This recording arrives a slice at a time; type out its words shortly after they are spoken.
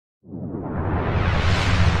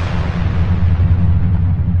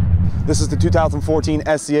This is the 2014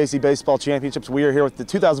 SCAC Baseball Championships. We are here with the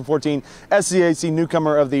 2014 SCAC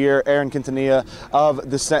Newcomer of the Year, Aaron Quintanilla of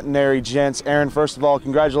the Centenary Gents. Aaron, first of all,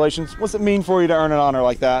 congratulations. What's it mean for you to earn an honor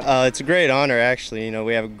like that? It's a great honor, actually. You know,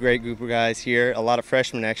 we have a great group of guys here, a lot of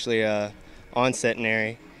freshmen actually on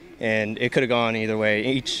Centenary, and it could have gone either way.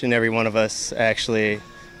 Each and every one of us actually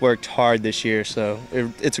worked hard this year, so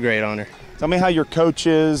it's a great honor. Tell me how your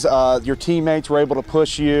coaches, your teammates were able to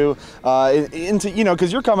push you into, you know,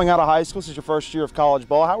 because you're coming out of high school, this is your first year of college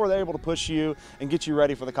ball. How were they able to push you and get you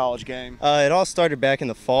ready for the college game? It all started back in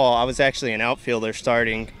the fall. I was actually an outfielder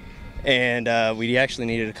starting, and we actually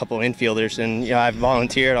needed a couple infielders, and you know, I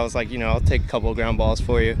volunteered. I was like, you know, I'll take a couple of ground balls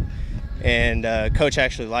for you. And coach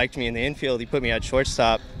actually liked me in the infield. He put me at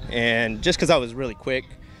shortstop, and just because I was really quick.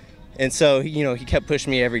 And so, you know, he kept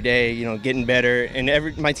pushing me every day, you know, getting better.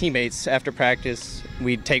 And my teammates, after practice,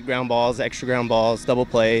 we'd take ground balls, extra ground balls, double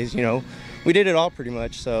plays, you know. We did it all pretty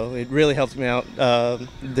much, so it really helped me out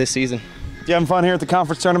this season. You having fun here at the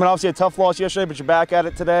conference tournament? Obviously a tough loss yesterday, but you're back at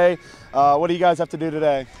it today. What do you guys have to do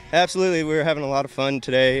today? Absolutely, we're having a lot of fun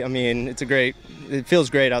today. I mean, it feels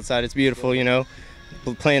great outside. It's beautiful, you know,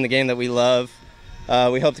 playing the game that we love.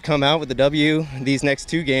 We hope to come out with the W these next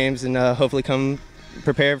two games and hopefully come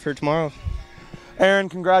prepared for tomorrow. Aaron,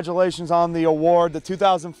 congratulations on the award, the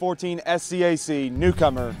 2014 SCAC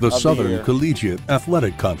Newcomer of the Year. The Southern Collegiate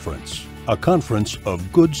Athletic Conference, a conference of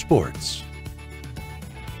good sports.